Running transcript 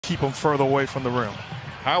keep him further away from the rim.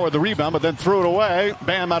 Howard the rebound, but then threw it away.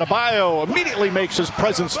 Bam Adebayo immediately makes his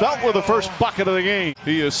presence felt with the first bucket of the game.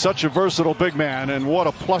 He is such a versatile big man, and what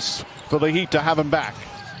a plus for the Heat to have him back.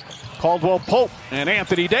 Caldwell Pope and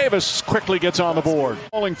Anthony Davis quickly gets on the board.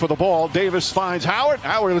 Falling for the ball, Davis finds Howard.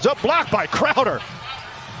 Howard is up, blocked by Crowder.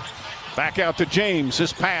 Back out to James.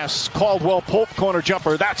 This pass, Caldwell Pope, corner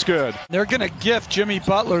jumper. That's good. They're going to gift Jimmy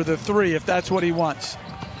Butler the three if that's what he wants.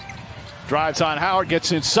 Drives on Howard,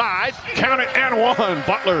 gets inside. Count it and one.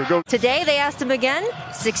 Butler goes. Today they asked him again.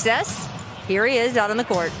 Success. Here he is out on the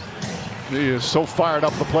court. He is so fired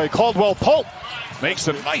up the play. Caldwell Pope makes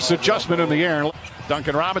a nice adjustment in the air.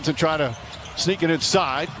 Duncan Robinson trying to sneak it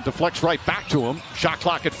inside. Deflects right back to him. Shot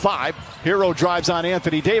clock at 5. Herro drives on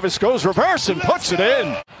Anthony Davis. Goes reverse and puts it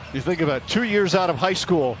in. You think about 2 years out of high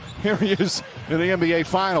school. Here he is in the NBA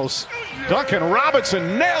Finals. Duncan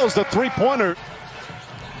Robinson nails the three-pointer.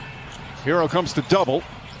 Herro comes to double.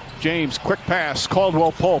 James, quick pass.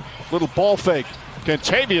 Caldwell Pope. Little ball fake.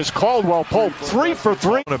 Kentavious Caldwell Pope, 3 for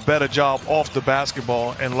 3. A better job off the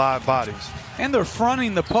basketball and live bodies. And they're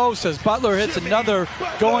fronting the post as Butler hits another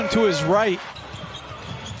going to his right.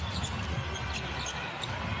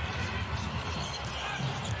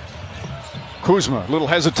 Kuzma, little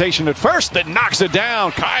hesitation at first, then knocks it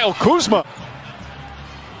down. Kyle Kuzma.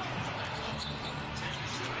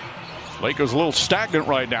 Lakers a little stagnant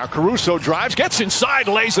right now. Caruso drives, gets inside,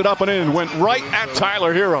 lays it up and in. Went right at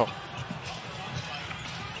Tyler Herro.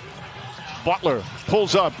 Butler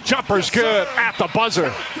pulls up, jumper's good at the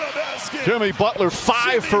buzzer. Jimmy Butler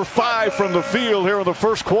 5 for 5 from the field here in the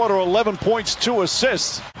first quarter, 11 points, 2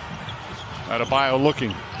 assists. Adebayo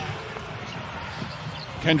looking.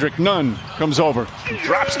 Kendrick Nunn comes over,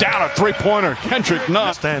 drops down a three-pointer. Kendrick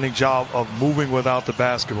Nunn. Standing job of moving without the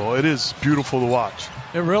basketball. It is beautiful to watch.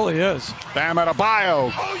 It really is. Bam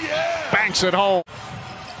Adebayo banks it home.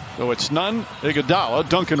 So it's Nunn, Iguodala,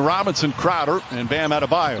 Duncan Robinson, Crowder, and Bam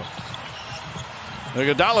Adebayo.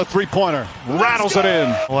 Iguodala three-pointer, rattles it in.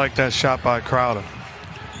 I like that shot by Crowder.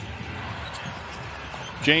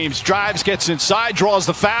 James drives, gets inside, draws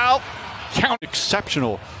the foul. Count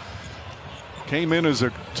exceptional. Came in as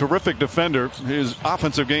a terrific defender. His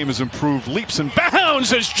offensive game has improved. Leaps and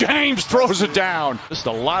bounds as James throws it down. Just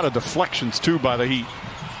a lot of deflections, too, by the Heat.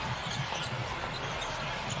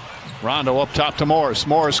 Rondo up top to Morris.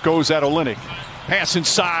 Morris goes at Olynyk. Pass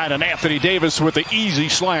inside, and Anthony Davis with the easy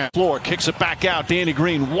slam. Floor kicks it back out. Danny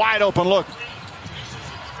Green, wide open look.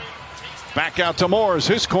 Back out to Morris,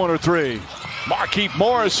 his corner three. Markieff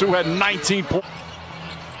Morris, who had 19 points.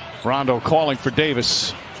 Rondo calling for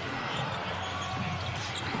Davis.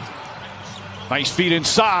 Nice feet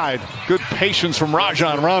inside. Good patience from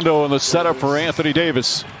Rajon Rondo in the setup for Anthony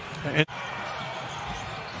Davis.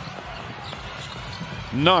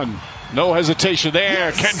 Nunn. No hesitation there.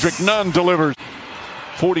 Yes. Kendrick Nunn delivers.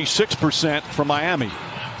 46% from Miami.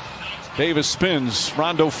 Davis spins.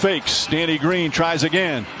 Rondo fakes. Danny Green tries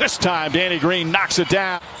again. This time Danny Green knocks it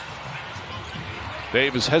down.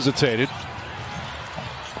 Davis hesitated.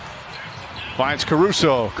 Finds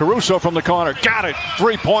Caruso. Caruso from the corner. Got it.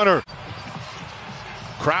 Three-pointer.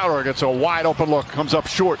 Crowder gets a wide open look. Comes up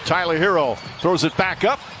short. Tyler Herro throws it back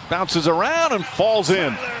up. Bounces around and falls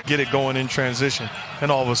in. Get it going in transition,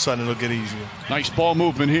 and all of a sudden it'll get easier. Nice ball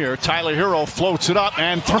movement here. Tyler Herro floats it up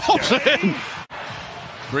and throws it in.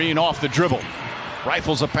 Green off the dribble.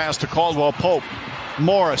 Rifles a pass to Caldwell Pope.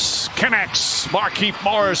 Morris connects. Markieff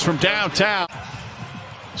Morris from downtown.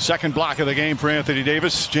 Second block of the game for Anthony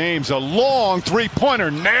Davis. James, a long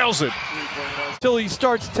three-pointer, nails it. Till he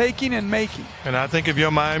starts taking and making. And I think if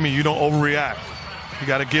you're Miami, you don't overreact. You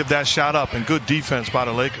got to give that shot up, and good defense by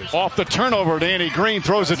the Lakers. Off the turnover, Danny Green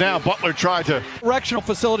throws it down. Butler tried to. Correctional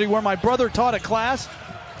facility where my brother taught a class.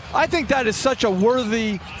 I think that is such a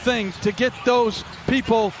worthy thing to get those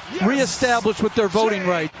people reestablished with their voting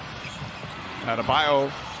right.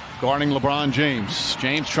 Adebayo guarding LeBron James.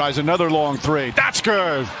 James tries another long three. That's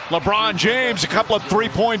good. LeBron James, a couple of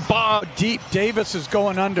three-point bombs. Deep. Davis is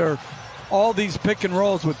going under all these pick and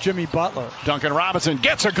rolls with Jimmy Butler. Duncan Robinson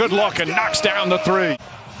gets a good look and knocks down the three.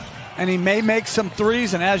 And he may make some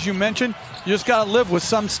threes, and as you mentioned, you just got to live with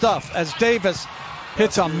some stuff as Davis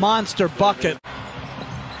hits a monster bucket.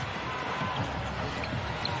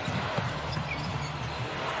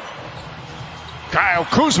 Kyle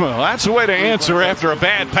Kuzma, that's the way to answer after a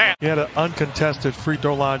bad pass. He had an uncontested free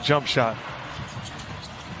throw line jump shot.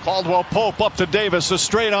 Caldwell Pope up to Davis, a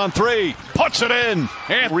straight on three, puts it in,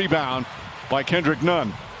 and rebound by Kendrick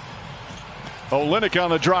Nunn. Olynyk on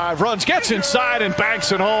the drive, runs, gets inside and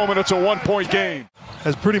banks it home, and it's a one-point game.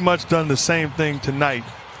 Has pretty much done the same thing tonight,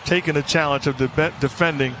 taking the challenge of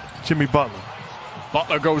defending Jimmy Butler.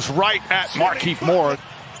 Butler goes right at Markieff Morris.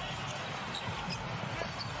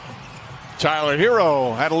 Tyler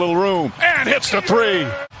Herro had a little room and hits the three.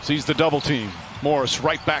 Sees the double team. Morris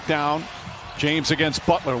right back down. James against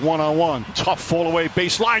Butler, one-on-one. Tough fall-away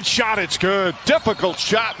baseline shot. It's good. Difficult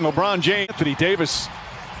shot. And LeBron James. Anthony Davis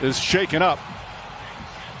is shaken up.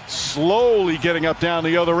 Slowly getting up down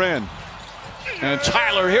the other end. And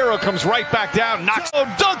Tyler Herro comes right back down. Knocks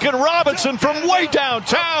out Duncan Robinson from way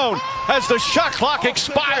downtown as the shot clock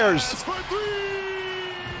expires.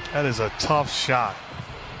 That is a tough shot.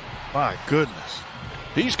 My goodness.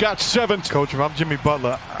 He's got 7. Coach, if I'm Jimmy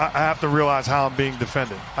Butler, I have to realize how I'm being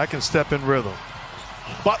defended. I can step in rhythm.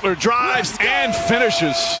 Butler drives and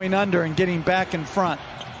finishes. Going under and getting back in front.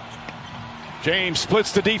 James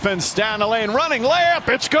splits the defense down the lane. Running layup.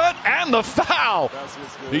 It's good. And the foul.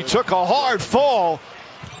 He took a hard fall.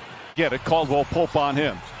 Get it. Caldwell Pope on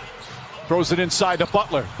him. Throws it inside to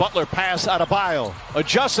Butler. Butler pass out of Bile.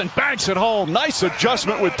 Adjusts and banks it home. Nice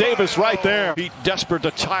adjustment with Davis right there. He desperate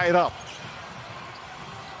to tie it up.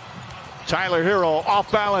 Tyler Herro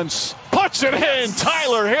off balance. Puts it in.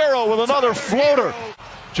 Tyler Herro with another floater.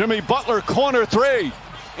 Jimmy Butler corner three.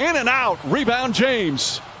 In and out. Rebound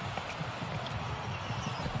James.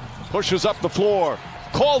 Pushes up the floor.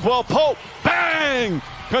 Caldwell Pope. Bang!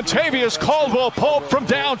 Contavious Caldwell Pope from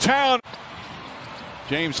downtown.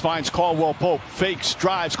 James finds Caldwell Pope. Fakes,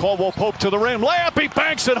 drives Caldwell Pope to the rim. Layup, he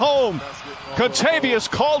banks it home. Contavious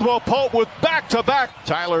Caldwell Pope with back-to-back.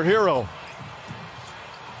 Tyler Herro.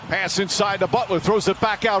 Pass inside to Butler. Throws it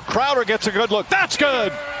back out. Crowder gets a good look. That's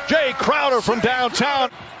good. Jay Crowder from downtown.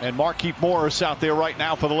 And Markieff Morris out there right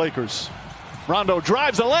now for the Lakers. Rondo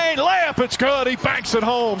drives the lane. Layup, it's good. He banks it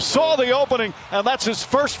home. Saw the opening, and that's his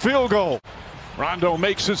first field goal. Rondo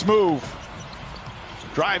makes his move.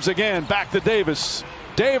 Drives again. Back to Davis.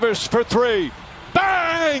 Davis for three.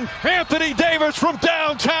 Bang! Anthony Davis from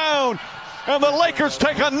downtown. And the Lakers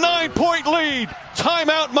take a 9-point lead.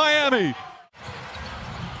 Timeout Miami.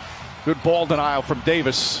 Good ball denial from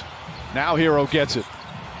Davis. Now Herro gets it.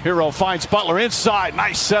 Herro finds Butler inside.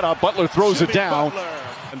 Nice setup. Butler throws it down.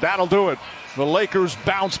 And that'll do it. The Lakers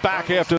bounce back after